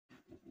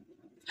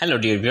Hello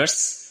dear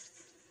viewers,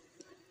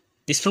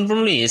 this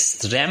problem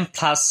is RAM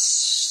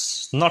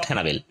plus not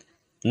enabled.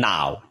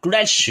 Now today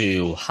I'll show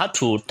you how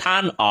to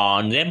turn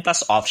on RAM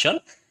plus option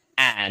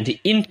and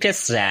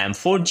increase RAM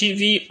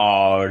 4GB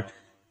or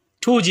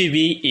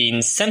 2GB in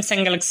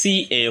Samsung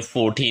Galaxy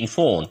A14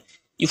 phone.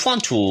 If you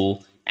want to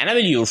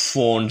enable your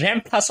phone RAM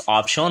plus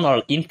option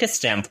or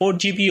increase RAM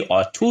 4GB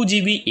or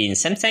 2GB in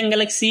Samsung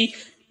Galaxy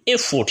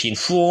A14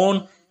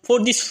 phone,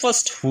 for this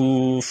first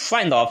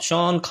find the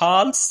option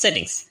called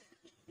settings.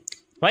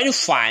 When you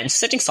find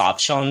settings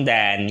option,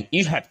 then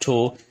you have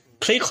to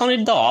click on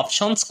it, the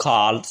options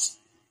called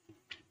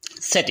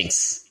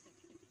settings.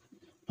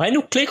 When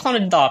you click on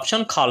it, the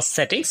option called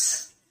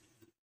settings,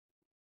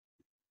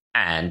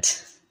 and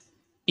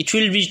it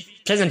will be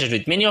presented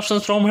with many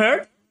options from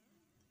here.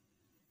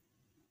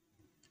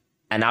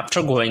 And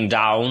after going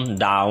down,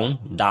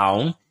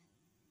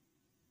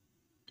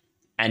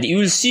 and you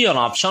will see an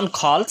option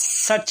called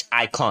search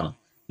icon.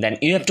 Then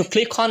you have to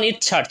click on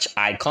it, search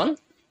icon.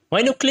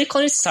 When you click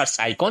on its search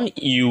icon,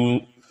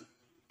 you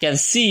can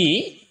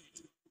see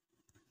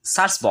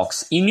search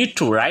box. You need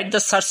to write the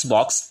search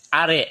box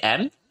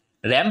RAM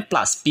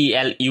plus plus,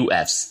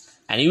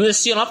 and you will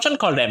see an option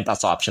called RAM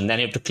plus option. Then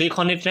you have to click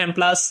on it, RAM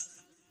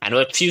plus, and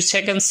wait few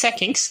seconds.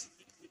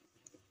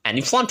 And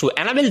if you want to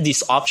enable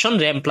this option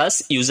RAM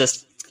plus, you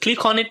just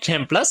click on it,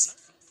 RAM plus,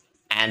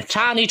 and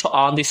turn it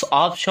on this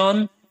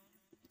option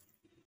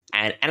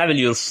and enable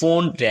your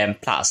phone RAM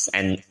plus.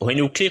 And when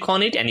you click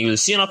on it, and you will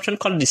see an option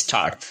called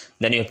restart.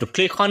 Then you have to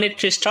click on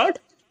it, restart.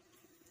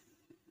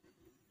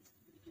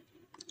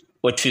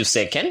 Wait few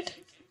seconds.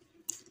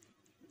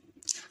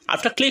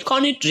 After click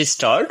on it,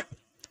 restart.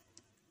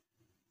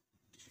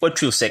 Wait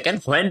few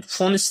seconds. When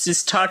phone is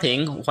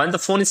starting, when the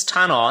phone is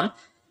turned on,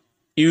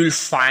 you will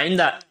find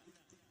the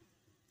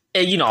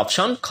again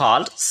option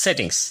called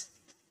settings.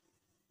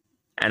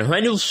 And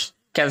when you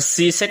can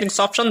see settings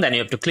option, then you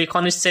have to click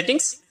on its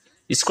settings.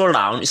 Scroll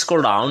down,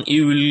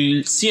 you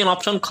will see an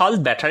option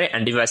called battery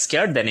and device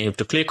care. Then you have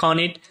to click on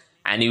it,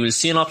 and you will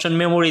see an option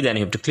memory. Then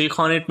you have to click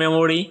on it,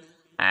 memory,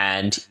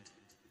 and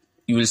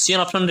you will see an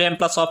option RAM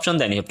plus option.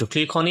 Then you have to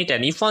click on it.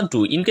 And if you want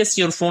to increase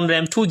your phone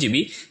RAM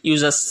 2GB, you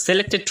just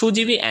selected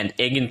 2GB and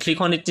again click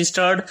on it,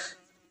 restart.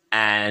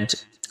 And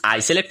I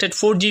selected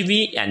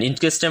 4GB and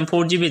increased RAM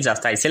 4GB.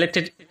 Just I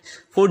selected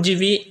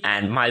 4GB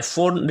and my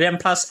phone RAM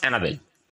plus enabled.